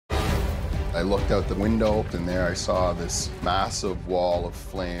I looked out the window, and there I saw this massive wall of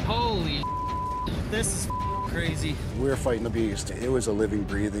flame. Holy this is crazy. We're fighting the beast. It was a living,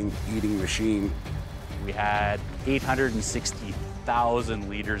 breathing, eating machine. We had 860,000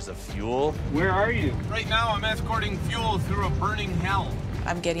 liters of fuel. Where are you? Right now, I'm escorting fuel through a burning hell.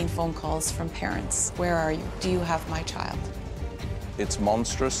 I'm getting phone calls from parents. Where are you? Do you have my child? It's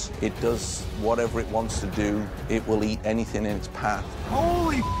monstrous. It does whatever it wants to do. It will eat anything in its path.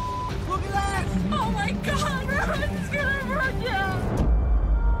 Holy look at that! Oh my God, it's gonna burn down!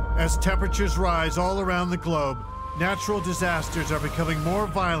 As temperatures rise all around the globe, natural disasters are becoming more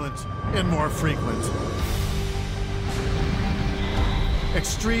violent and more frequent.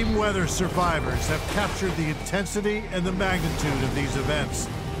 Extreme weather survivors have captured the intensity and the magnitude of these events.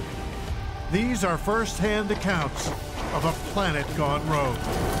 These are first-hand accounts of a planet gone rogue.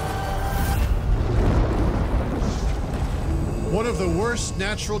 One of the worst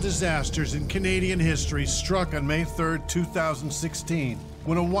natural disasters in Canadian history struck on May 3rd, 2016,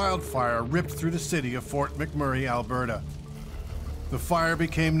 when a wildfire ripped through the city of Fort McMurray, Alberta. The fire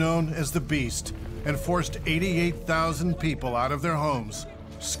became known as the Beast and forced 88,000 people out of their homes,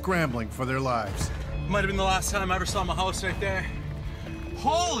 scrambling for their lives. Might have been the last time I ever saw my house right there.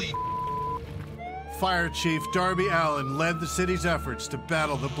 Holy! Fire Chief Darby Allen led the city's efforts to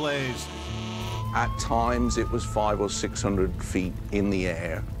battle the blaze. At times, it was 500 or 600 feet in the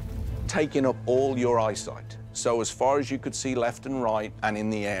air, taking up all your eyesight. So as far as you could see left and right, and in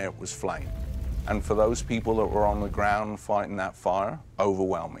the air, it was flame. And for those people that were on the ground fighting that fire,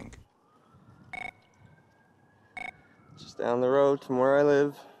 overwhelming. Just down the road from where I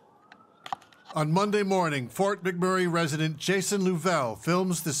live. On Monday morning, Fort McMurray resident Jason Louvel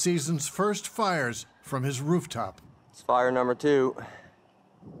films the season's first fires from his rooftop. It's fire number 2.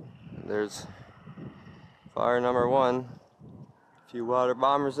 There's fire number 1. A few water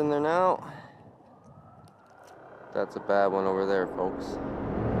bombers in there now. That's a bad one over there, folks.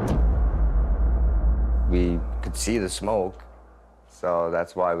 We could see the smoke, so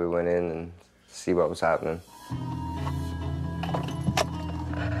that's why we went in and see what was happening.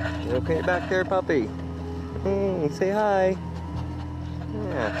 You okay back there, puppy? Hey, say hi.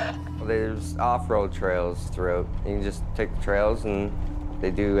 Yeah. Well, there's off-road trails throughout. You can just take the trails, and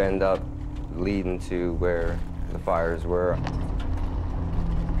they do end up leading to where the fires were.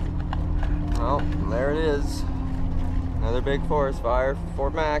 Well, there it is. Another big forest fire for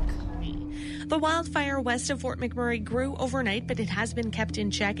Fort Mac. The wildfire west of Fort McMurray grew overnight, but it has been kept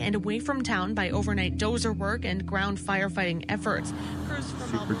in check and away from town by overnight dozer work and ground firefighting efforts.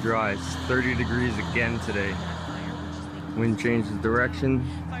 Super dry. It's 30 degrees again today. Wind changes direction.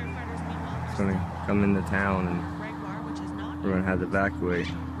 It's going to come into town and we're going to have to evacuate.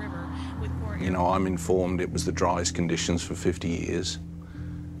 You know, I'm informed it was the driest conditions for 50 years.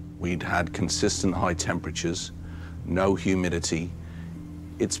 We'd had consistent high temperatures, no humidity.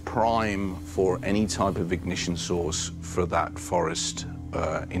 It's prime for any type of ignition source for that forest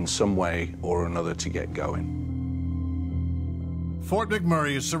in some way or another to get going. Fort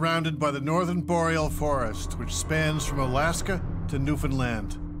McMurray is surrounded by the northern boreal forest, which spans from Alaska to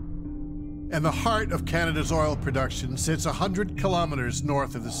Newfoundland. And the heart of Canada's oil production sits 100 kilometers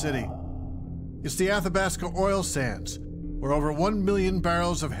north of the city. It's the Athabasca oil sands, where over 1 million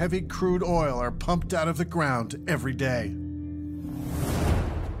barrels of heavy crude oil are pumped out of the ground every day.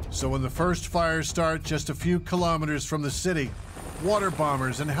 So when the first fires start just a few kilometers from the city, water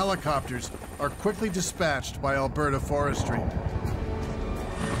bombers and helicopters are quickly dispatched by Alberta Forestry. I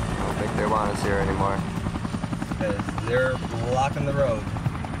don't think they want us here anymore. They're blocking the road.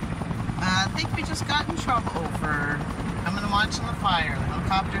 I think we just got in trouble for coming and watching the fire. The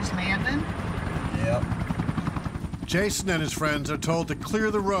helicopters landing. Yep. Jason and his friends are told to clear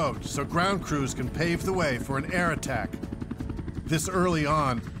the road so ground crews can pave the way for an air attack. This early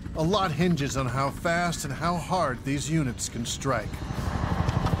on, a lot hinges on how fast and how hard these units can strike.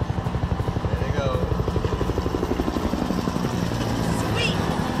 There they go. Sweet!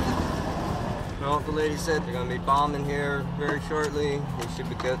 Well, the lady said they're going to be bombing here very shortly. We should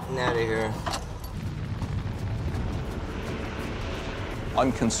be getting out of here.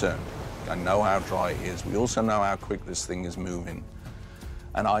 I'm concerned. I know how dry it is. We also know how quick this thing is moving.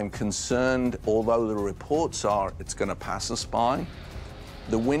 And I'm concerned, although the reports are it's going to pass us by,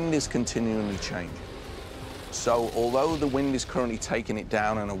 the wind is continually changing. So although the wind is currently taking it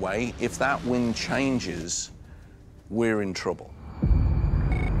down and away, if that wind changes, we're in trouble.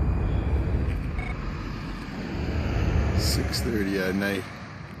 6:30 at night,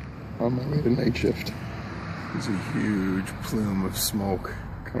 on my way to night shift. There's a huge plume of smoke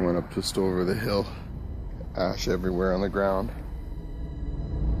coming up just over the hill. Ash everywhere on the ground.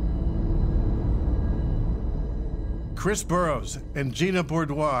 Chris Burrows and Gina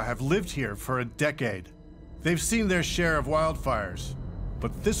Bourdois have lived here for a decade. They've seen their share of wildfires,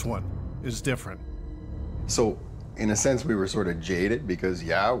 but this one is different. So, in a sense, we were sort of jaded because,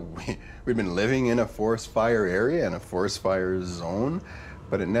 yeah, we'd been living in a forest fire area and a forest fire zone,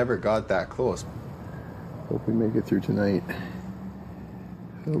 but it never got that close. Hope we make it through tonight.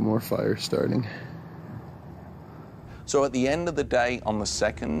 No more fire starting. So at the end of the day, on the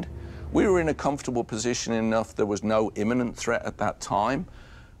 2nd, we were in a comfortable position enough. There was no imminent threat at that time.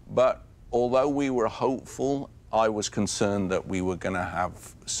 But although we were hopeful, I was concerned that we were going to have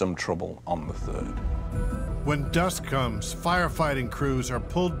some trouble on the 3rd. When dusk comes, firefighting crews are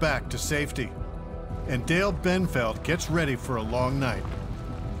pulled back to safety, and Dale Benfeld gets ready for a long night.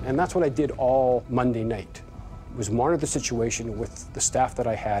 And that's what I did all Monday night, was monitor the situation with the staff that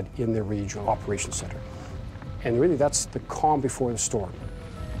I had in the Regional Operations Center. And really, that's the calm before the storm.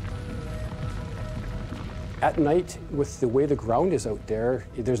 At night, with the way the ground is out there,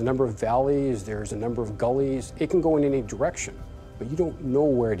 there's a number of valleys, there's a number of gullies. It can go in any direction, but you don't know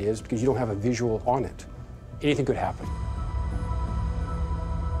where it is because you don't have a visual on it. Anything could happen.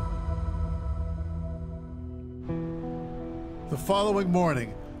 The following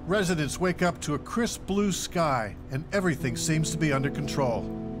morning, residents wake up to a crisp blue sky and everything seems to be under control.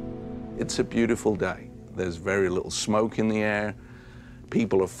 It's a beautiful day. There's very little smoke in the air.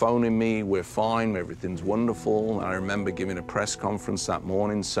 People are phoning me, we're fine, everything's wonderful. I remember giving a press conference that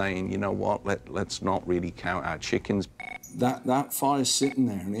morning saying, you know what, let's not really count our chickens. That fire's sitting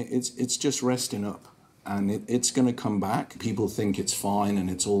there and it's just resting up. And it's going to come back. People think it's fine and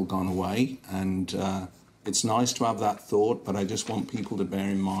it's all gone away. And it's nice to have that thought, but I just want people to bear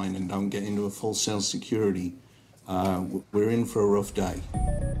in mind and don't get into a full self-security. We're in for a rough day.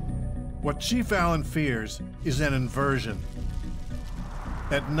 What Chief Allen fears is an inversion.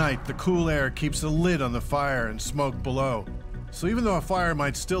 At night, the cool air keeps a lid on the fire and smoke below. So even though a fire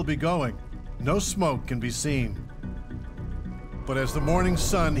might still be going, no smoke can be seen. But as the morning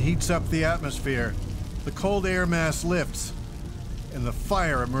sun heats up the atmosphere, the cold air mass lifts and the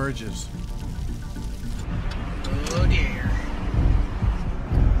fire emerges. Oh dear.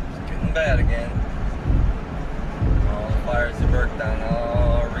 It's getting bad again. All the fires have worked on,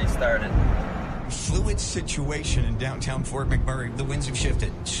 all restarted. Fluid situation in downtown Fort McMurray. The winds have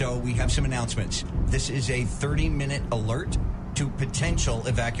shifted, so we have some announcements. This is a 30-minute alert to potential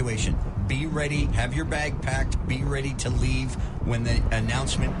evacuation. Be ready, have your bag packed, be ready to leave when the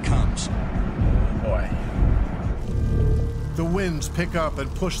announcement comes. Oh boy. The winds pick up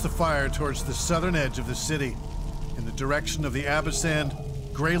and push the fire towards the southern edge of the city, in the direction of the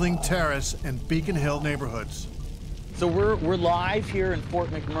Abasand, Grayling Terrace, and Beacon Hill neighborhoods. So we're live here in Fort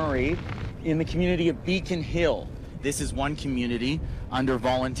McMurray in the community of Beacon Hill. This is one community under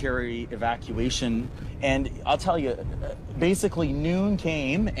voluntary evacuation. And I'll tell you, basically noon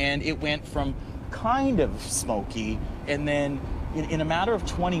came and it went from kind of smoky, and then in a matter of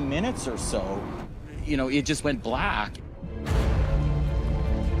 20 minutes or so, you know, it just went black.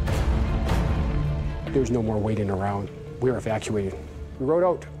 There's no more waiting around. We're evacuating. We wrote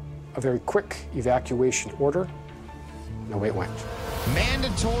out a very quick evacuation order, and away it went.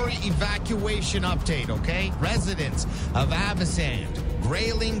 Mandatory evacuation update, okay? Residents of Abasand,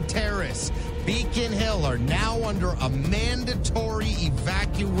 Grayling Terrace, Beacon Hill are now under a mandatory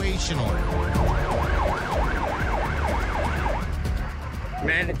evacuation order.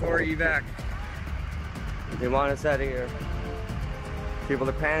 Mandatory evac. They want us out of here. People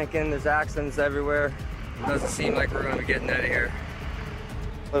are panicking, there's accidents everywhere. It doesn't seem like we're going to be getting out of here.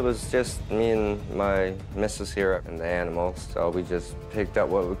 It was just me and my missus here and the animals, so we just picked up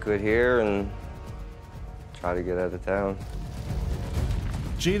what we could here and tried to get out of town.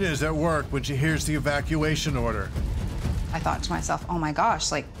 Gina is at work when she hears the evacuation order. I thought to myself, oh my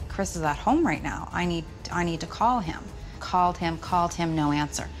gosh, like Chris is at home right now. I need to call him. Called him, no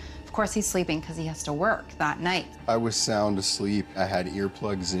answer. Of course he's sleeping because he has to work that night. I was sound asleep. I had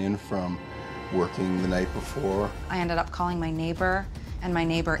earplugs in from working the night before. I ended up calling my neighbor, and my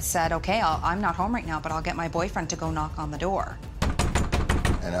neighbor said, okay, I'm not home right now, but I'll get my boyfriend to go knock on the door.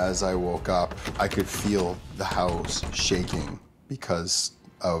 And as I woke up, I could feel the house shaking because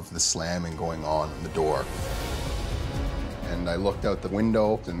of the slamming going on in the door. And I looked out the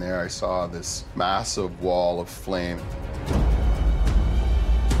window, and there I saw this massive wall of flame.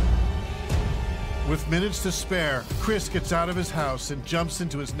 With minutes to spare, Chris gets out of his house and jumps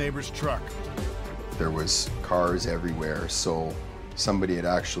into his neighbor's truck. There was cars everywhere, so somebody had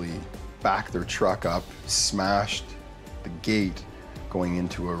actually backed their truck up, smashed the gate going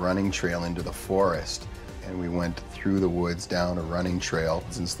into a running trail into the forest, and we went through the woods down a running trail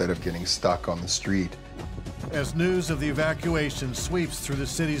instead of getting stuck on the street. As news of the evacuation sweeps through the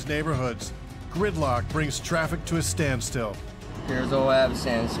city's neighborhoods, gridlock brings traffic to a standstill. Here's old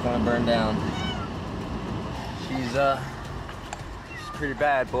Avocen, it's gonna burn down. She's pretty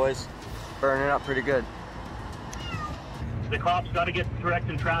bad, boys. Burning up pretty good. The cops got to get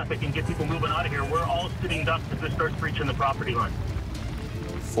directing traffic and get people moving out of here. We're all sitting ducks if this starts breaching the property line.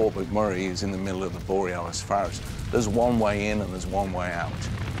 Fort McMurray is in the middle of the Borealis Forest. There's one way in and there's one way out.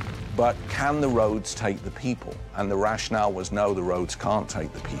 But can the roads take the people? And the rationale was no, the roads can't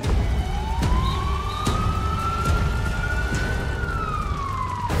take the people.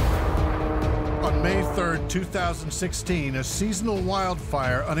 On May 3rd, 2016, a seasonal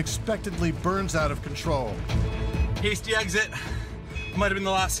wildfire unexpectedly burns out of control. Hasty exit. Might have been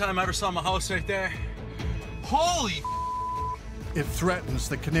the last time I ever saw my house right there. Holy! It threatens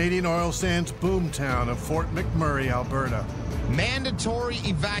the Canadian oil sands boomtown of Fort McMurray, Alberta. Mandatory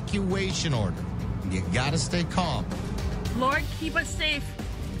evacuation order. You gotta stay calm. Lord, keep us safe.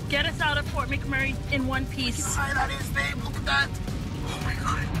 Get us out of Fort McMurray in one piece. That is name. Look at that. Oh my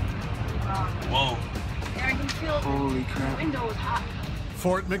God. Whoa. I can feel Holy crap. the window is hot.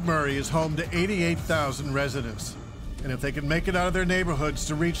 Fort McMurray is home to 88,000 residents. And if they can make it out of their neighborhoods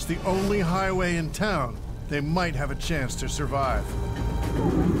to reach the only highway in town, they might have a chance to survive.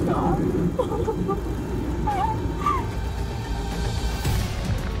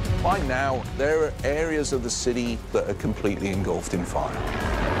 By now, there are areas of the city that are completely engulfed in fire.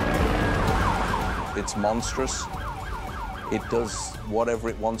 It's monstrous. It does whatever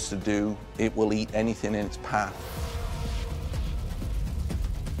it wants to do. It will eat anything in its path.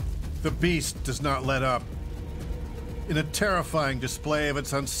 The beast does not let up. In a terrifying display of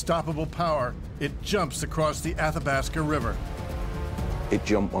its unstoppable power, it jumps across the Athabasca River. It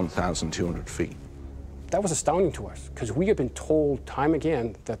jumped 1,200 feet. That was astounding to us, because we had been told time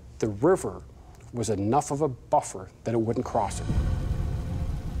again that the river was enough of a buffer that it wouldn't cross it.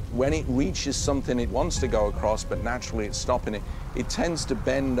 When it reaches something it wants to go across, but naturally it's stopping it, it tends to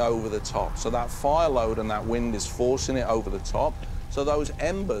bend over the top. So that fire load and that wind is forcing it over the top. So those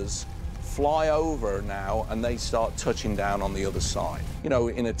embers fly over now and they start touching down on the other side. You know,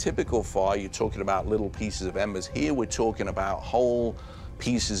 in a typical fire, you're talking about little pieces of embers. Here we're talking about whole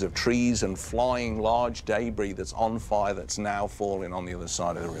pieces of trees and flying large debris that's on fire that's now falling on the other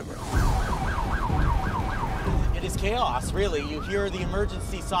side of the river. It is chaos, really. You hear the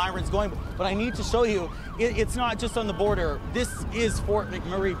emergency sirens going, but I need to show you, it's not just on the border. This is Fort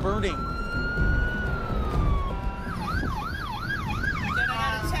McMurray burning.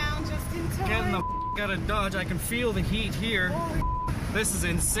 Getting the out of Dodge. I can feel the heat here. This is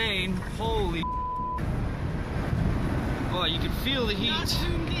insane. Holy. Oh, you can feel the heat.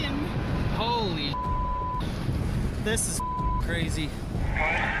 Holy. This is crazy.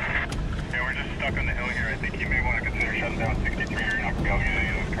 Yeah, we're just stuck on the hill here. I think you may want to consider shutting down 63 or you're not going to be able to get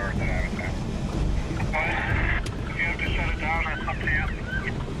any of those cars that have it now. If you have to shut it down, that's up to you.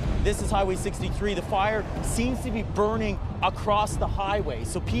 This is Highway 63. The fire seems to be burning across the highway.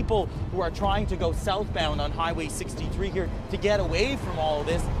 So people who are trying to go southbound on Highway 63 here to get away from all of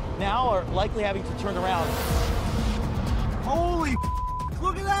this now are likely having to turn around. Holy!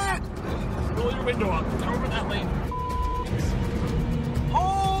 Look at that! Roll your window up. Get over that lane.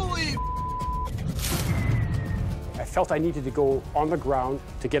 Holy! I felt I needed to go on the ground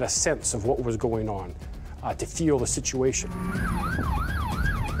to get a sense of what was going on, to feel the situation.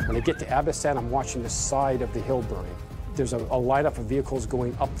 When I get to Avocen, I'm watching the side of the hill burning. There's a lineup of vehicles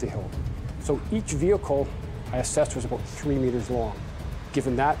going up the hill. So each vehicle I assessed was about 3 meters long.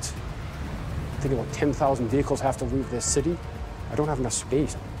 Given that, I think about 10,000 vehicles have to leave this city. I don't have enough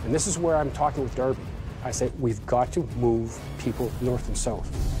space. And this is where I'm talking with Darby. I say, we've got to move people north and south.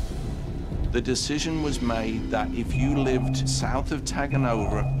 The decision was made that if you lived south of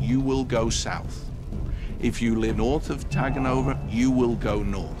Taganova, you will go south. If you live north of Taganova, you will go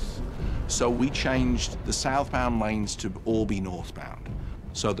north. So we changed the southbound lanes to all be northbound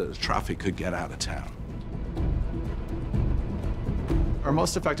so that the traffic could get out of town. Our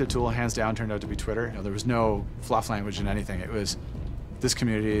most effective tool, hands down, turned out to be Twitter. You know, there was no fluff language in anything. It was, this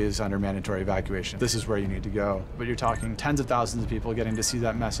community is under mandatory evacuation. This is where you need to go. But you're talking tens of thousands of people getting to see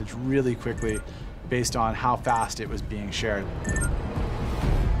that message really quickly based on how fast it was being shared.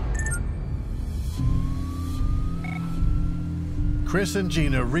 Chris and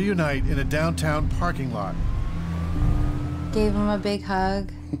Gina reunite in a downtown parking lot. Gave him a big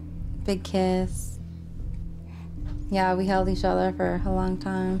hug, big kiss. Yeah, we held each other for a long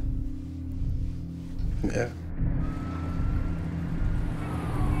time. Yeah.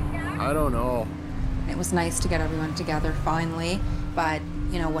 I don't know. It was nice to get everyone together finally, but,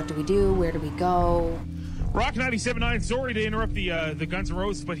 you know, what do we do? Where do we go? Rock 97.9, sorry to interrupt the Guns N'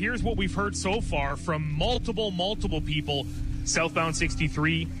 Roses, but here's what we've heard so far from multiple people. Southbound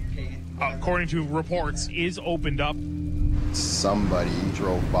 63, according to reports, is opened up. Somebody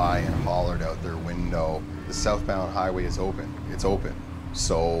drove by and hollered out their window, the southbound highway is open, it's open.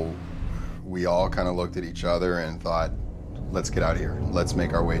 So we all kind of looked at each other and thought, let's get out of here. Let's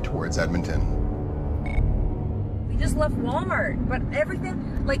make our way towards Edmonton. We just left Walmart, but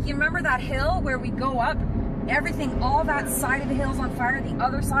everything, like you remember that hill where we go up? Everything, all that side of the hill's on fire, the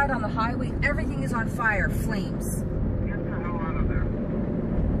other side on the highway, everything is on fire, flames. Get the hell out of there.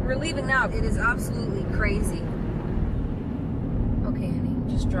 We're leaving now. It is absolutely crazy. Okay, honey,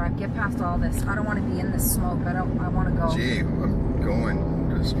 just drive. Get past all this. I don't want to be in this smoke. I want to go. Gee, I'm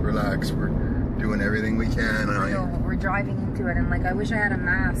going. Just relax. We're doing everything we can. I know, we're driving into it, and like, I wish I had a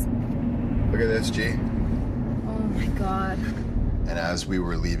mask. Look at this, G. Oh my God. And as we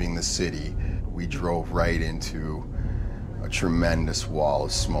were leaving the city, we drove right into a tremendous wall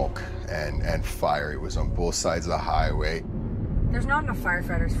of smoke and fire. It was on both sides of the highway. There's not enough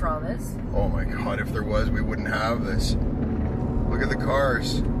firefighters for all this. Oh my God, if there was, we wouldn't have this. Look at the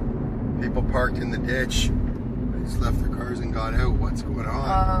cars. People parked in the ditch. They just left their cars and got out. What's going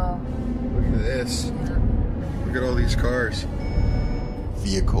on? Look at this. Yeah. Look at all these cars.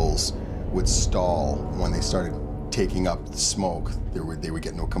 Vehicles would stall when they started taking up the smoke. They would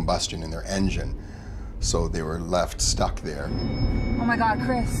get no combustion in their engine, so they were left stuck there. Oh my God,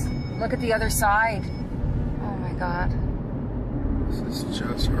 Chris, look at the other side. Oh my God. This is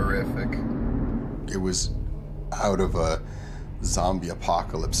just horrific. It was out of a zombie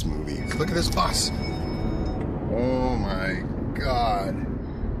apocalypse movie. Look at this bus. Oh my God.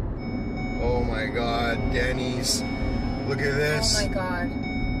 Oh my God, Denny's. Look at this. Oh my God.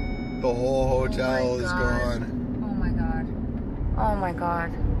 The whole hotel is gone. Oh my God. Oh my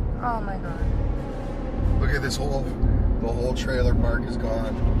God. Oh my God. Look at this the whole trailer park is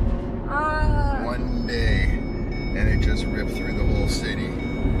gone. One day, and it just ripped through the whole city.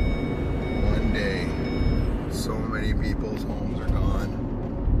 One day. So many people's homes are gone.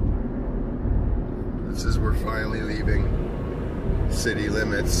 This is, we're finally leaving city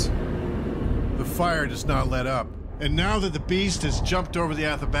limits. The fire does not let up. And now that the beast has jumped over the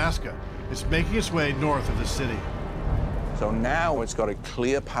Athabasca, it's making its way north of the city. So now it's got a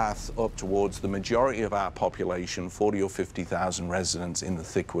clear path up towards the majority of our population, 40 or 50,000 residents in the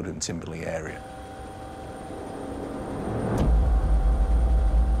Thickwood and Timberley area.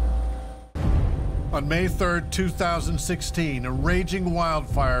 On May 3rd, 2016, a raging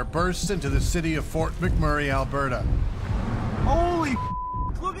wildfire bursts into the city of Fort McMurray, Alberta. Holy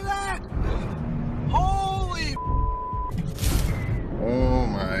look at that! Holy Oh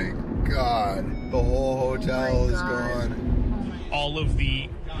my God. The whole hotel is gone. All of the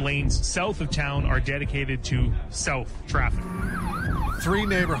lanes south of town are dedicated to south traffic. 3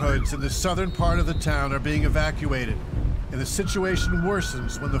 neighborhoods in the southern part of the town are being evacuated, and the situation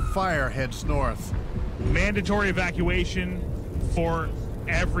worsens when the fire heads north. Mandatory evacuation for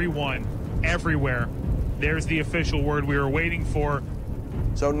everyone, everywhere. There's the official word we were waiting for.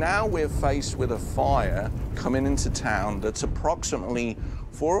 So now we're faced with a fire coming into town that's approximately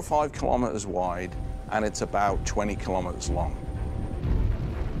 4 or 5 kilometers wide, and it's about 20 kilometers long.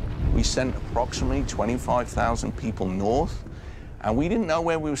 We sent approximately 25,000 people north, and we didn't know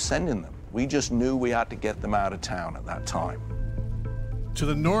where we were sending them. We just knew we had to get them out of town at that time. To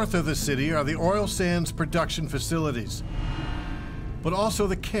the north of the city are the oil sands production facilities, but also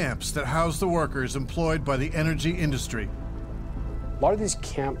the camps that house the workers employed by the energy industry. A lot of these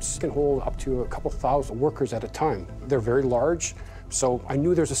camps can hold up to a couple thousand workers at a time. They're very large, so I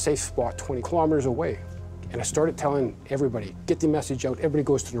knew there's a safe spot 20 kilometers away. And I started telling everybody, get the message out, everybody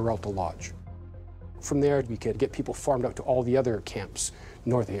goes to Noralta Lodge. From there, we could get people farmed out to all the other camps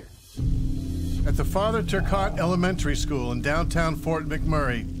north of here. At the Father Turcotte Elementary School in downtown Fort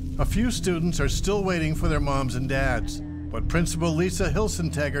McMurray, a few students are still waiting for their moms and dads. But Principal Lisa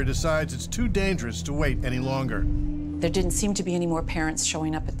Hilsentegger decides it's too dangerous to wait any longer. There didn't seem to be any more parents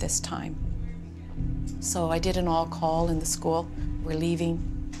showing up at this time. So I did an all-call in the school. We're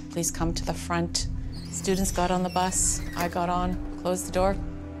leaving, please come to the front. Students got on the bus, I got on, closed the door.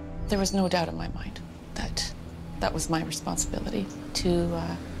 There was no doubt in my mind that that was my responsibility to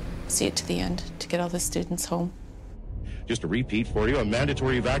see it to the end, to get all the students home. Just a repeat for you, a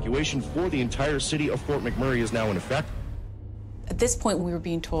mandatory evacuation for the entire city of Fort McMurray is now in effect. At this point, we were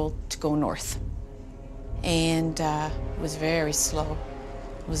being told to go north. And it was very slow.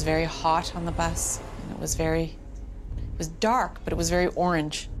 It was very hot on the bus, and it was dark, but it was very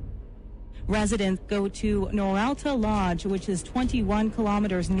orange. Residents go to Noralta Lodge, which is 21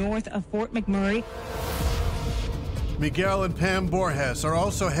 kilometers north of Fort McMurray. Miguel and Pam Borges are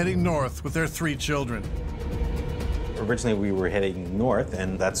also heading north with their 3 children. Originally, we were heading north,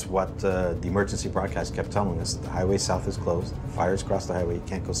 and that's what the emergency broadcast kept telling us. The highway south is closed. Fires across the highway, you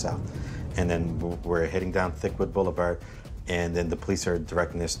can't go south. And then we're heading down Thickwood Boulevard, and then the police are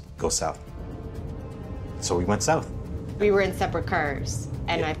directing us to go south. So we went south. We were in separate cars,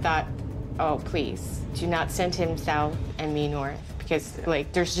 and I thought, oh, please, do not send him south and me north, because,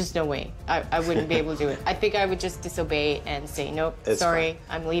 like, there's just no way. I wouldn't be able to do it. I think I would just disobey and say, nope, sorry,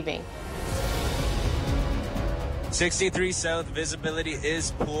 I'm leaving. 63 South, visibility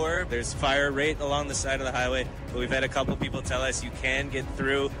is poor. There's fire right along the side of the highway, but we've had a couple people tell us you can get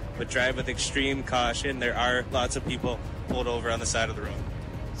through, but drive with extreme caution. There are lots of people pulled over on the side of the road.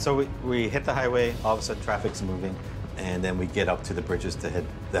 So we hit the highway, all of a sudden traffic's moving, and then we get up to the bridges to head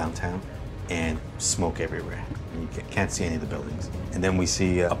downtown, and smoke everywhere. You can't see any of the buildings. And then we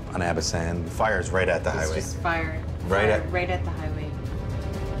see up on Abasand, fires right at the highway. It's just fire. Right at the highway.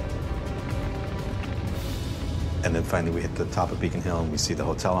 And then finally we hit the top of Beacon Hill and we see the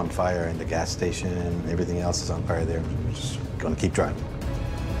hotel on fire and the gas station and everything else is on fire there. We're just going to keep driving.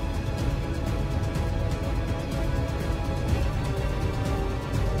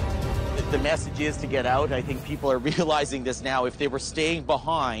 The message is to get out. I think people are realizing this now. If they were staying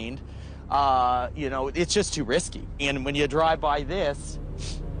behind, you know, it's just too risky. And when you drive by this,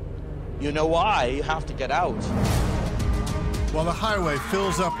 you know why. You have to get out. While the highway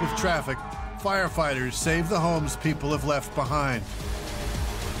fills up with traffic, firefighters save the homes people have left behind.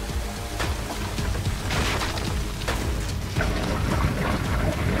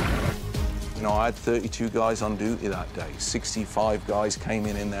 You know, I had 32 guys on duty that day. 65 guys came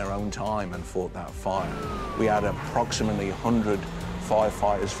in their own time and fought that fire. We had approximately 100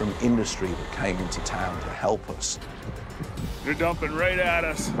 firefighters from industry that came into town to help us. They're dumping right at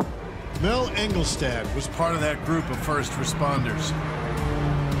us. Mel Engelstad was part of that group of first responders.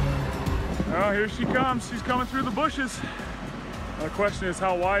 Oh, here she comes. She's coming through the bushes. The question is,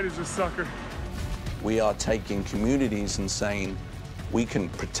 how wide is this sucker? We are taking communities and saying, we can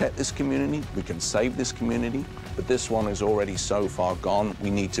protect this community, we can save this community, but this one is already so far gone, we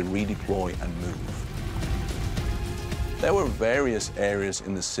need to redeploy and move. There were various areas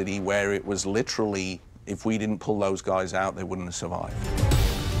in the city where it was literally, if we didn't pull those guys out, they wouldn't have survived.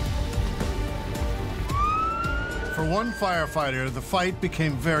 For one firefighter, the fight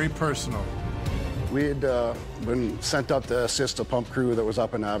became very personal. We had been sent up to assist a pump crew that was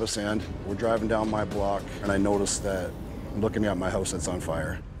up in Abasand. We're driving down my block, and I noticed that looking at my house that's on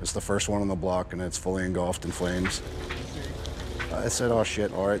fire. It's the first one on the block, and it's fully engulfed in flames. I said, oh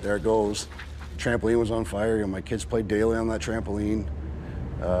shit, all right, there it goes. Trampoline was on fire. You know, my kids played daily on that trampoline.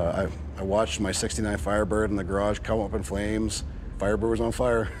 I watched my 69 Firebird in the garage come up in flames. Firebird was on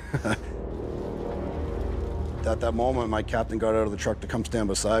fire. At that moment, my captain got out of the truck to come stand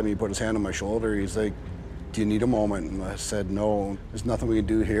beside me. He put his hand on my shoulder. He's like, do you need a moment? And I said, no, there's nothing we can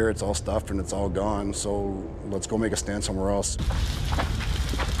do here. It's all stuffed and it's all gone. So let's go make a stand somewhere else.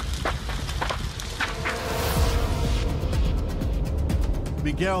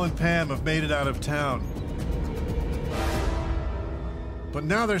 Miguel and Pam have made it out of town. But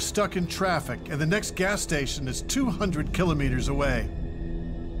now they're stuck in traffic, and the next gas station is 200 kilometers away.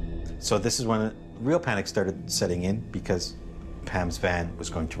 So this is when real panic started setting in because Pam's van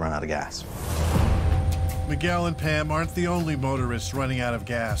was going to run out of gas. Miguel and Pam aren't the only motorists running out of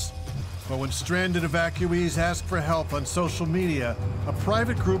gas. But when stranded evacuees ask for help on social media, a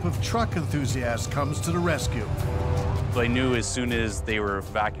private group of truck enthusiasts comes to the rescue. I knew as soon as they were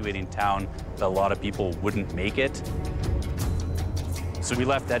evacuating town that a lot of people wouldn't make it. So we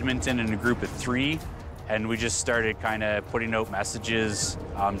left Edmonton in a group of 3, and we just started kind of putting out messages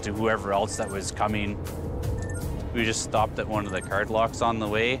to whoever else that was coming. We just stopped at one of the card locks on the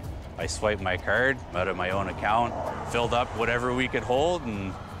way. I swiped my card out of my own account, filled up whatever we could hold,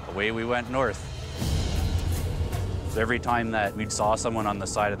 and away we went north. So every time that we saw someone on the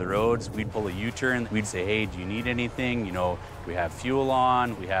side of the roads, we'd pull a U-turn. We'd say, hey, do you need anything? You know, we have fuel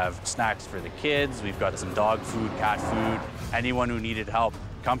on, we have snacks for the kids, we've got some dog food, cat food. Anyone who needed help,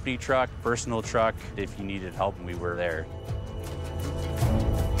 company truck, personal truck, if you needed help, we were there.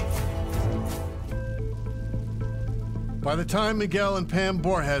 By the time Miguel and Pam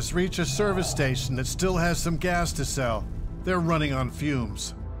Borges reach a service station that still has some gas to sell, they're running on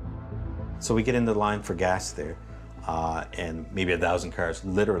fumes. So we get in the line for gas there, and maybe 1,000 cars,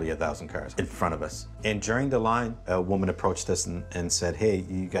 literally 1,000 cars in front of us. And during the line, a woman approached us and said, hey,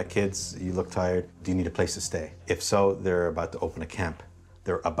 you got kids, you look tired, do you need a place to stay? If so, they're about to open a camp.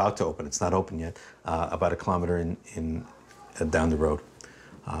 They're about to open, it's not open yet, about a kilometer down the road.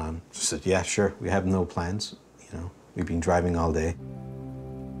 She said, yeah, sure, we have no plans, you know, We've been driving all day.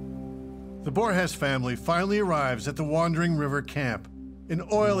 The Borges family finally arrives at the Wandering River Camp, an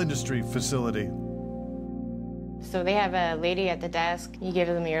oil industry facility. So they have a lady at the desk. You give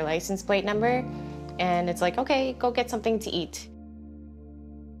them your license plate number, and it's like, okay, go get something to eat.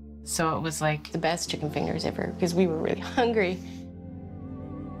 So it was like the best chicken fingers ever, because we were really hungry.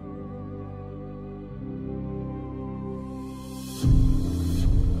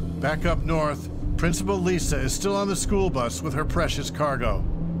 Back up north, Principal Lisa is still on the school bus with her precious cargo.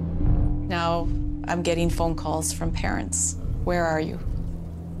 Now I'm getting phone calls from parents. Where are you?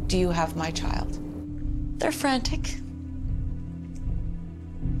 Do you have my child? They're frantic.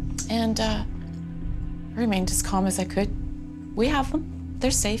 And I remained as calm as I could. We have them.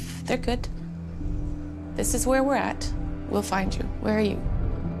 They're safe. They're good. This is where we're at. We'll find you. Where are you?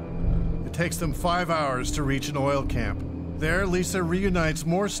 It takes them 5 hours to reach an oil camp. There, Lisa reunites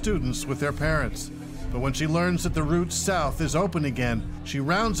more students with their parents. But when she learns that the route south is open again, she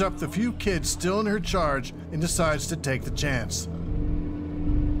rounds up the few kids still in her charge and decides to take the chance.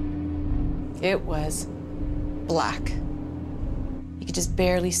 It was black. You could just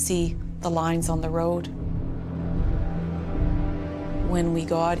barely see the lines on the road. When we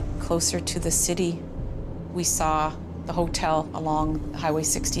got closer to the city, we saw the hotel along Highway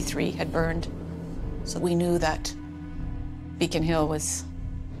 63 had burned. So we knew that Beacon Hill was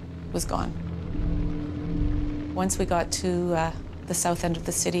gone. Once we got to the south end of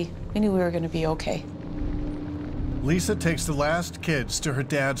the city, we knew we were going to be okay. Lisa takes the last kids to her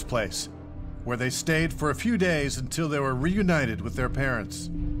dad's place, where they stayed for a few days until they were reunited with their parents.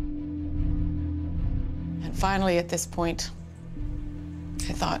 And finally, at this point,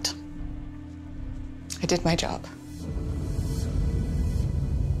 I thought, I did my job.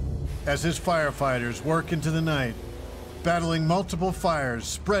 As his firefighters work into the night, battling multiple fires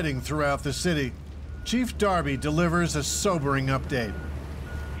spreading throughout the city, Chief Darby delivers a sobering update.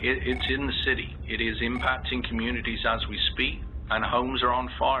 It's in the city. It is impacting communities as we speak, and homes are on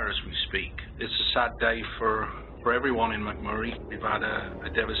fire as we speak. It's a sad day for everyone in McMurray. We've had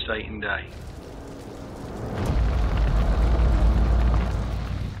a devastating day.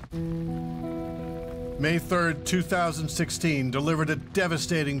 May 3rd, 2016 delivered a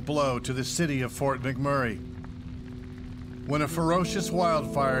devastating blow to the city of Fort McMurray, when a ferocious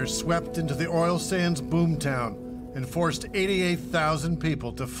wildfire swept into the oil sands boomtown and forced 88,000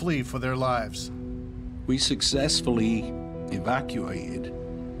 people to flee for their lives. We successfully evacuated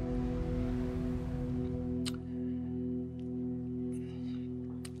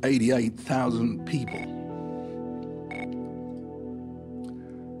 88,000 people.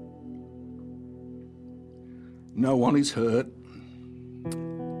 No one is hurt,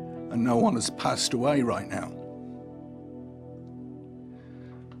 and no one has passed away right now.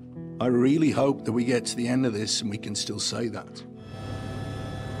 I really hope that we get to the end of this and we can still say that.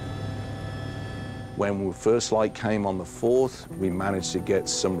 When first light came on the 4th, we managed to get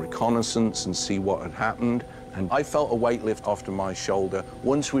some reconnaissance and see what had happened. And I felt a weight lift off to my shoulder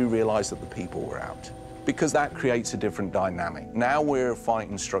once we realized that the people were out, because that creates a different dynamic. Now we're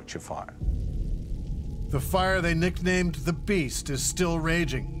fighting structure fire. The fire they nicknamed the Beast is still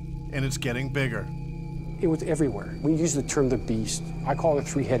raging, and it's getting bigger. It was everywhere. We use the term the Beast. I call it a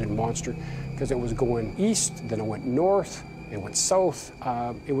three-headed monster because it was going east, then it went north, it went south.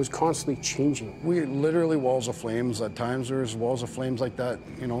 It was constantly changing. We literally walls of flames. At times there's walls of flames like that,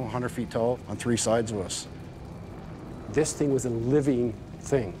 100 feet tall on 3 sides of us. This thing was a living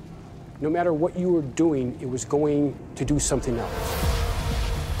thing. No matter what you were doing, it was going to do something else.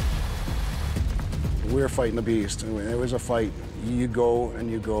 We were fighting the beast. It was a fight. You go and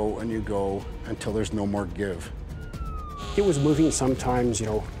you go and you go until there's no more give. It was moving sometimes,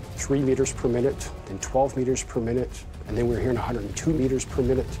 3 meters per minute, then 12 meters per minute, and then we were hearing 102 meters per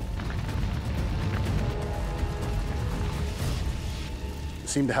minute. It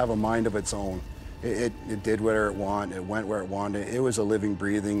seemed to have a mind of its own. It did whatever it wanted, it went where it wanted. It was a living,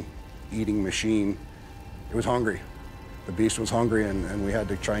 breathing, eating machine. It was hungry. The beast was hungry, and we had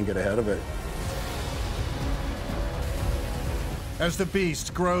to try and get ahead of it. As the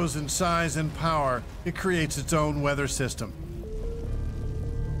beast grows in size and power, it creates its own weather system.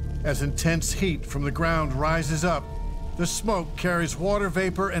 As intense heat from the ground rises up, the smoke carries water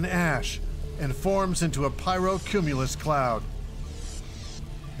vapor and ash and forms into a pyrocumulus cloud.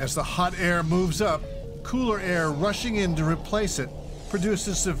 As the hot air moves up, cooler air rushing in to replace it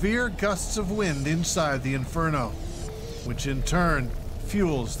produces severe gusts of wind inside the inferno, which in turn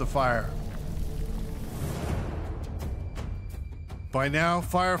fuels the fire. By now,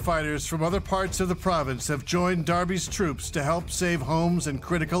 firefighters from other parts of the province have joined Darby's troops to help save homes and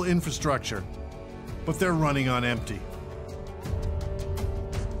critical infrastructure. but they're running on empty.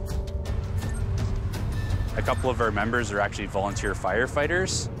 A couple of our members are actually volunteer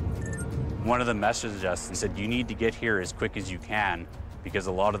firefighters. One of them messaged us and said, you need to get here as quick as you can because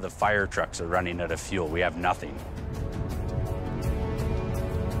a lot of the fire trucks are running out of fuel. We have nothing.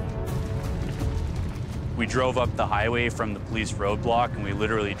 We drove up the highway from the police roadblock and we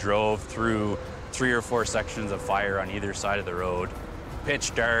literally drove through 3 or 4 sections of fire on either side of the road.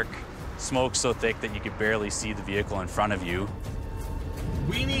 Pitch dark, smoke so thick that you could barely see the vehicle in front of you.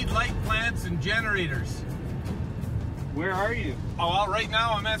 We need light plants and generators. Where are you? Oh, well, right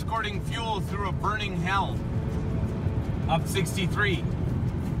now I'm escorting fuel through a burning hell. Up 63.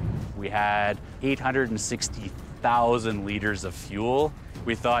 We had 860,000 liters of fuel.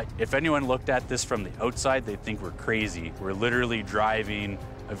 We thought if anyone looked at this from the outside, they'd think we're crazy. We're literally driving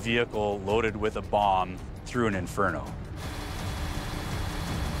a vehicle loaded with a bomb through an inferno.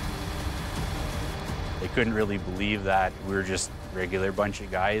 They couldn't really believe that we were just a regular bunch of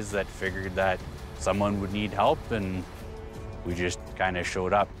guys that figured that someone would need help, and we just kind of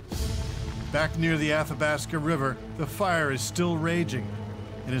showed up. Back near the Athabasca River, the fire is still raging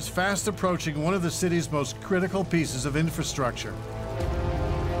and is fast approaching one of the city's most critical pieces of infrastructure.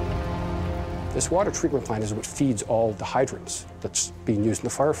 This water treatment plant is what feeds all the hydrants that's being used in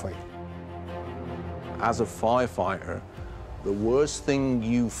the firefight. As a firefighter, the worst thing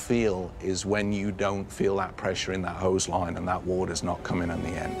you feel is when you don't feel that pressure in that hose line and that water's not coming in the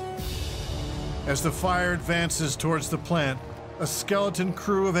end. As the fire advances towards the plant, a skeleton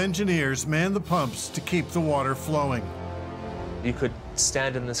crew of engineers man the pumps to keep the water flowing. You could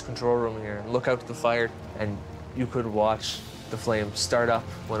stand in this control room here and look out to the fire, and you could watch the flame start up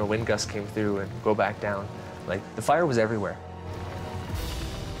when a wind gust came through and go back down. Like, the fire was everywhere.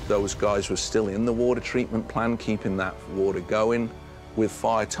 Those guys were still in the water treatment plant, keeping that water going, with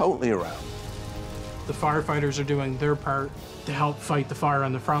fire totally around. The firefighters are doing their part to help fight the fire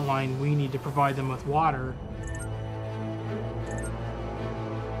on the front line. We need to provide them with water.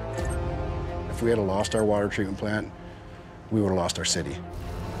 If we had lost our water treatment plant, we would have lost our city.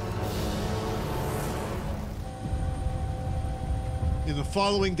 In the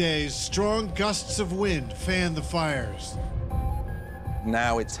following days, strong gusts of wind fanned the fires.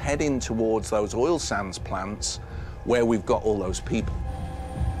 Now it's heading towards those oil sands plants where we've got all those people.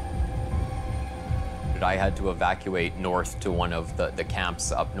 I had to evacuate north to one of the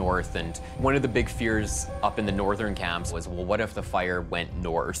camps up north, and one of the big fears up in the northern camps was, well, what if the fire went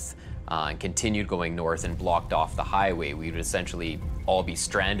north and continued going north and blocked off the highway? We would essentially all be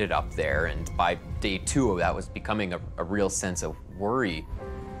stranded up there, and by day 2, that was becoming a real sense of worry.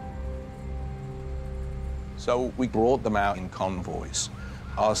 So we brought them out in convoys.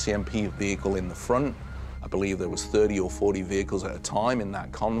 RCMP vehicle in the front. I believe there was 30 or 40 vehicles at a time in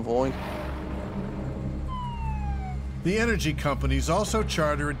that convoy. The energy companies also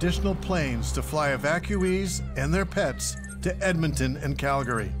charter additional planes to fly evacuees and their pets to Edmonton and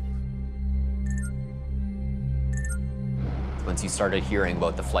Calgary. Once you started hearing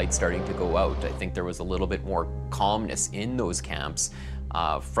about the flight starting to go out, I think there was a little bit more calmness in those camps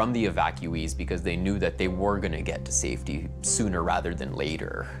from the evacuees, because they knew that they were going to get to safety sooner rather than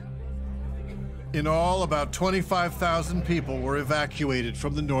later. In all, about 25,000 people were evacuated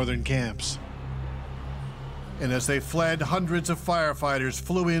from the northern camps. And as they fled, hundreds of firefighters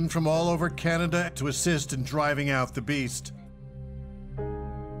flew in from all over Canada to assist in driving out the beast.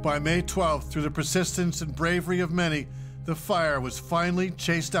 By May 12th, through the persistence and bravery of many, the fire was finally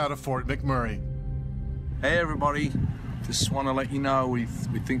chased out of Fort McMurray. Hey everybody, just want to let you know we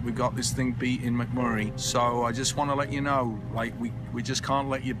think we got this thing beat in McMurray. So I just want to let you know, like, we just can't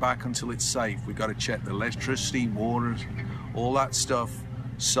let you back until it's safe. We got to check the electricity, water, all that stuff.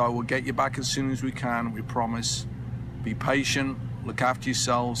 So we'll get you back as soon as we can, we promise. Be patient, look after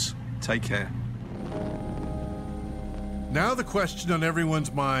yourselves, take care. Now the question on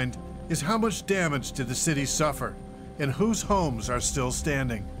everyone's mind is, how much damage did the city suffer, and whose homes are still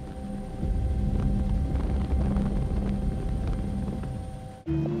standing?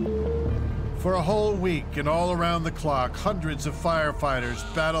 For a whole week and all around the clock, hundreds of firefighters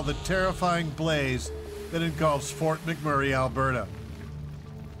battle the terrifying blaze that engulfs Fort McMurray, Alberta.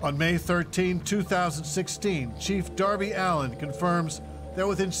 On May 13, 2016, Chief Darby Allen confirms that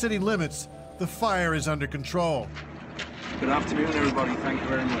within city limits, the fire is under control. Good afternoon, everybody. Thank you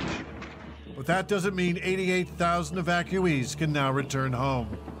very much. But that doesn't mean 88,000 evacuees can now return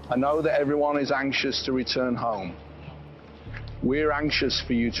home. I know that everyone is anxious to return home. We're anxious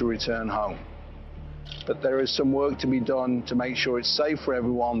for you to return home. But there is some work to be done to make sure it's safe for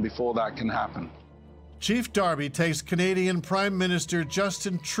everyone before that can happen. Chief Darby takes Canadian Prime Minister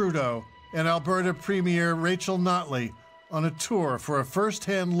Justin Trudeau and Alberta Premier Rachel Notley on a tour for a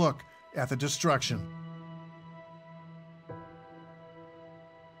first-hand look at the destruction.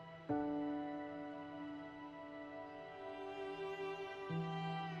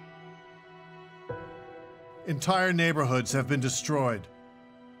 Entire neighborhoods have been destroyed.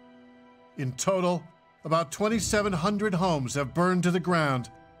 In total, about 2,700 homes have burned to the ground,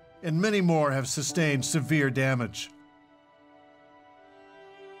 and many more have sustained severe damage.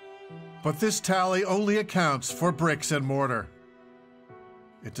 But this tally only accounts for bricks and mortar.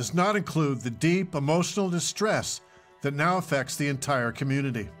 It does not include the deep emotional distress that now affects the entire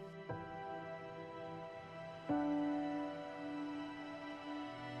community.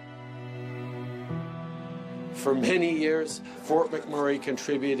 For many years, Fort McMurray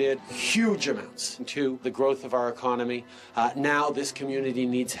contributed huge amounts to the growth of our economy. Now this community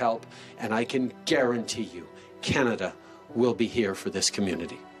needs help, and I can guarantee you, Canada will be here for this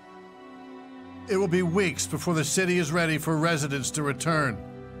community. It will be weeks before the city is ready for residents to return.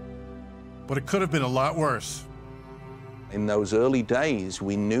 But it could have been a lot worse. In those early days,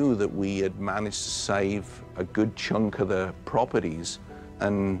 we knew that we had managed to save a good chunk of the properties,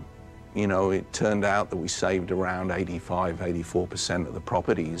 and you know, it turned out that we saved around 84% of the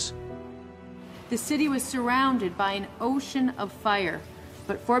properties. The city was surrounded by an ocean of fire,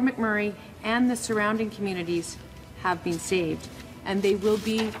 but Fort McMurray and the surrounding communities have been saved, and they will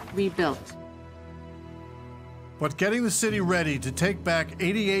be rebuilt. But getting the city ready to take back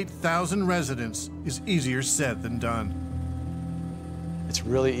 88,000 residents is easier said than done. It's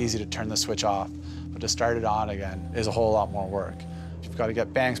really easy to turn the switch off, but to start it on again is a whole lot more work. You've got to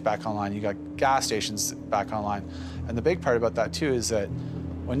get banks back online, you've got gas stations back online. And the big part about that too is that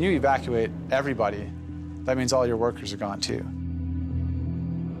when you evacuate everybody, that means all your workers are gone too.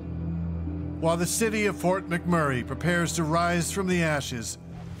 While the city of Fort McMurray prepares to rise from the ashes,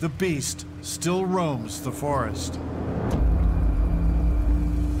 the beast still roams the forest.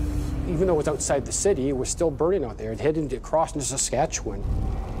 Even though it was outside the city, it was still burning out there. It headed across into Saskatchewan.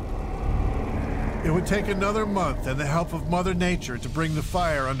 It would take another month and the help of Mother Nature to bring the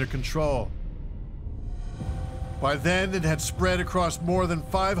fire under control. By then, it had spread across more than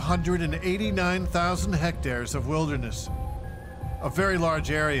 589,000 hectares of wilderness. A very large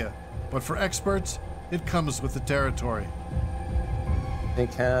area, but for experts, it comes with the territory. In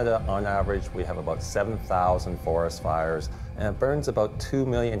Canada, on average, we have about 7,000 forest fires, and it burns about 2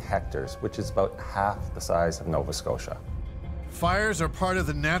 million hectares, which is about half the size of Nova Scotia. Fires are part of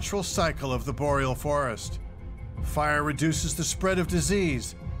the natural cycle of the boreal forest. Fire reduces the spread of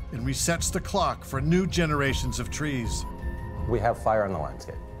disease and resets the clock for new generations of trees. We have fire on the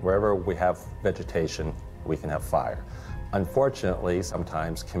landscape. Wherever we have vegetation, we can have fire. Unfortunately,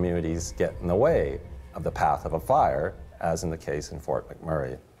 sometimes communities get in the way of the path of a fire, as in the case in Fort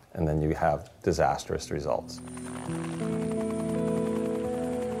McMurray, and then you have disastrous results.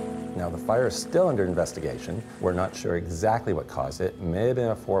 Now, the fire is still under investigation. We're not sure exactly what caused it. It may have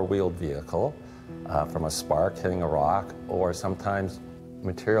been a four-wheeled vehicle from a spark hitting a rock, or sometimes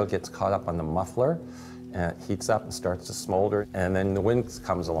material gets caught up on the muffler and it heats up and starts to smolder, and then the wind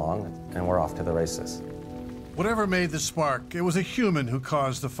comes along and we're off to the races. Whatever made the spark, it was a human who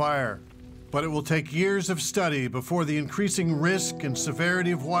caused the fire. But it will take years of study before the increasing risk and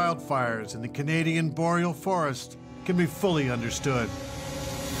severity of wildfires in the Canadian boreal forest can be fully understood.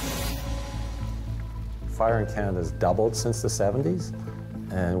 Fire in Canada has doubled since the 70s,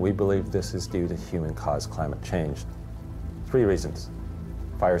 and we believe this is due to human-caused climate change. 3 reasons.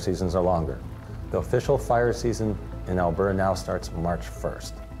 Fire seasons are longer. The official fire season in Alberta now starts March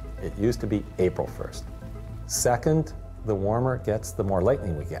 1st. It used to be April 1st. Second, the warmer it gets, the more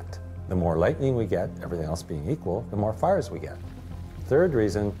lightning we get. The more lightning we get, everything else being equal, the more fires we get. Third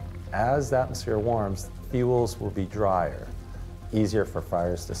reason, as the atmosphere warms, fuels will be drier, easier for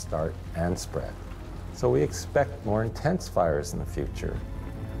fires to start and spread. So we expect more intense fires in the future.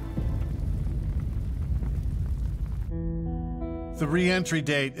 The re-entry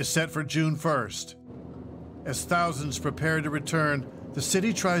date is set for June 1st. As thousands prepare to return, the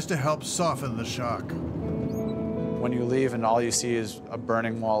city tries to help soften the shock. When you leave and all you see is a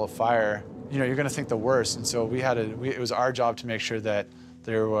burning wall of fire, you know, you're going to think the worst. And so it was our job to make sure that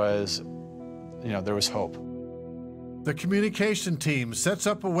there was hope. The communication team sets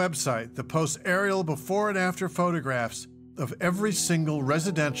up a website that posts aerial before and after photographs of every single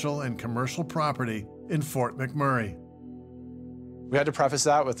residential and commercial property in Fort McMurray. We had to preface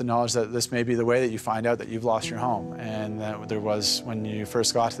that with the knowledge that this may be the way that you find out that you've lost your home. And that there was, when you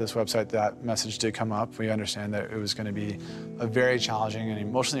first got to this website, that message did come up. We understand that it was going to be a very challenging and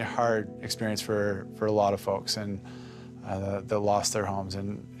emotionally hard experience for a lot of folks. And that lost their homes.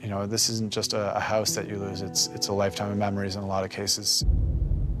 And you know, this isn't just a house that you lose, it's a lifetime of memories in a lot of cases.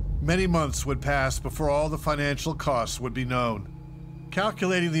 Many months would pass before all the financial costs would be known.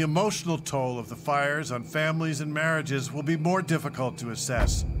 Calculating the emotional toll of the fires on families and marriages will be more difficult to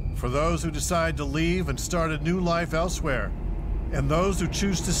assess for those who decide to leave and start a new life elsewhere, and those who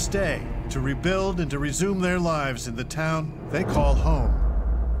choose to stay, to rebuild and to resume their lives in the town they call home.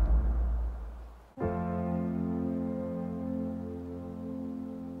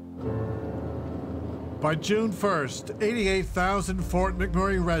 By June 1st, 88,000 Fort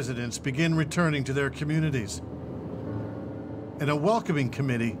McMurray residents begin returning to their communities, and a welcoming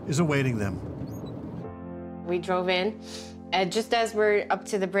committee is awaiting them. We drove in, and just as we're up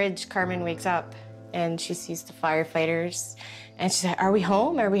to the bridge, Carmen wakes up, and she sees the firefighters, and she said, "Are we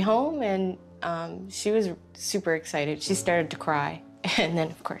home? Are we home?" And she was super excited. She started to cry, and then,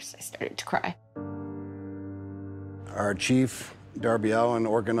 of course, I started to cry. Our Chief Darby Allen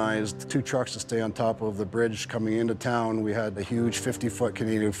organized 2 trucks to stay on top of the bridge coming into town. We had a huge 50-foot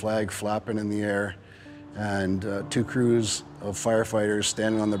Canadian flag flapping in the air, and 2 crews of firefighters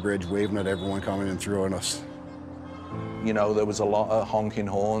standing on the bridge waving at everyone coming in through on us. You know, there was a lot of honking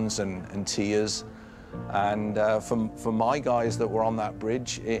horns and tears, and for my guys that were on that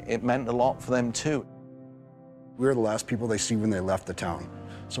bridge, it meant a lot for them too. We were the last people they see when they left the town.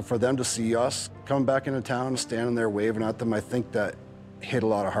 So for them to see us coming back into town, standing there waving at them, I think that hit a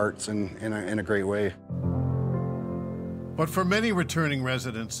lot of hearts in a great way. But for many returning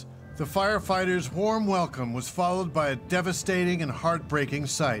residents, the firefighters' warm welcome was followed by a devastating and heartbreaking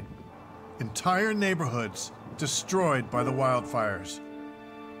sight. Entire neighborhoods destroyed by the wildfires.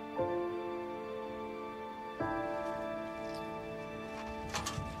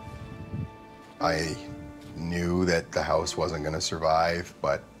 I knew that the house wasn't going to survive,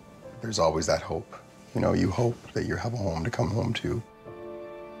 but there's always that hope. You know, you hope that you have a home to come home to.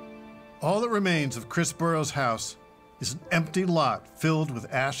 All that remains of Chris Burrow's house is an empty lot filled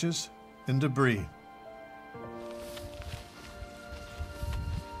with ashes and debris.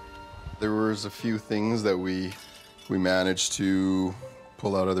 There was a few things that we managed to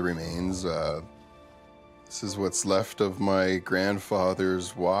pull out of the remains. This is what's left of my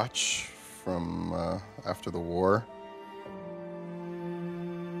grandfather's watch from after the war.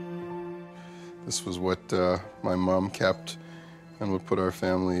 This was what my mom kept and would put our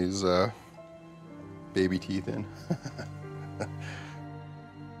family's baby teeth in.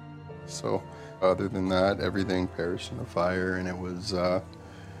 So other than that, everything perished in the fire, and it was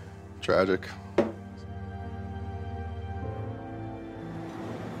tragic.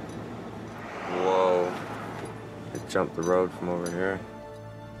 Whoa, it jumped the road from over here.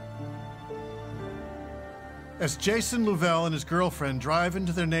 As Jason Louvel and his girlfriend drive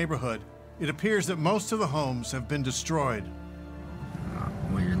into their neighborhood, it appears that most of the homes have been destroyed.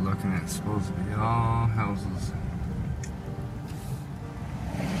 What you're looking at is supposed to be all houses.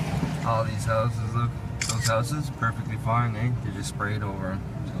 All these houses, look, those houses perfectly fine, eh? They just sprayed over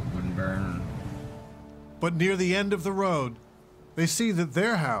so it wouldn't burn. But near the end of the road, they see that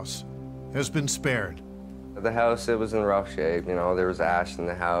their house has been spared. The house, it was in rough shape, you know, there was ash in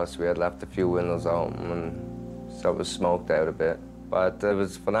the house. We had left a few windows open, and so it was smoked out a bit. But it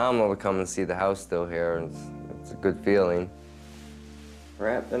was phenomenal to come and see the house still here, and it's a good feeling.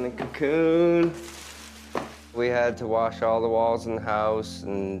 Wrapped in a cocoon. We had to wash all the walls in the house,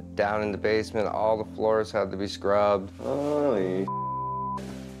 and down in the basement, all the floors had to be scrubbed. Holy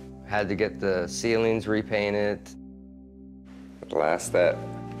had to get the ceilings repainted. The last step.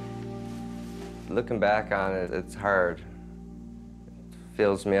 Looking back on it, it's hard. It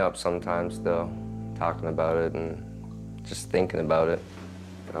fills me up sometimes still, talking about it and just thinking about it.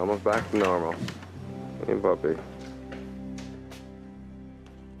 Almost back to normal. Hey, puppy.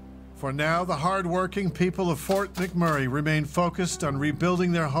 For now, the hard-working people of Fort McMurray remain focused on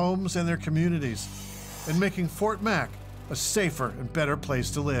rebuilding their homes and their communities and making Fort Mac a safer and better place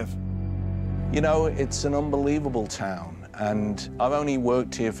to live. You know, it's an unbelievable town, and I've only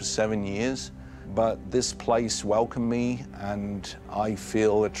worked here for 7 years, but this place welcomed me, and I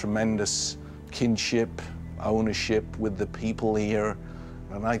feel a tremendous kinship, ownership with the people here.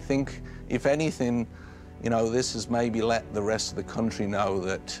 And I think, if anything, you know, this has maybe let the rest of the country know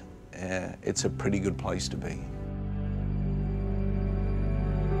that it's a pretty good place to be.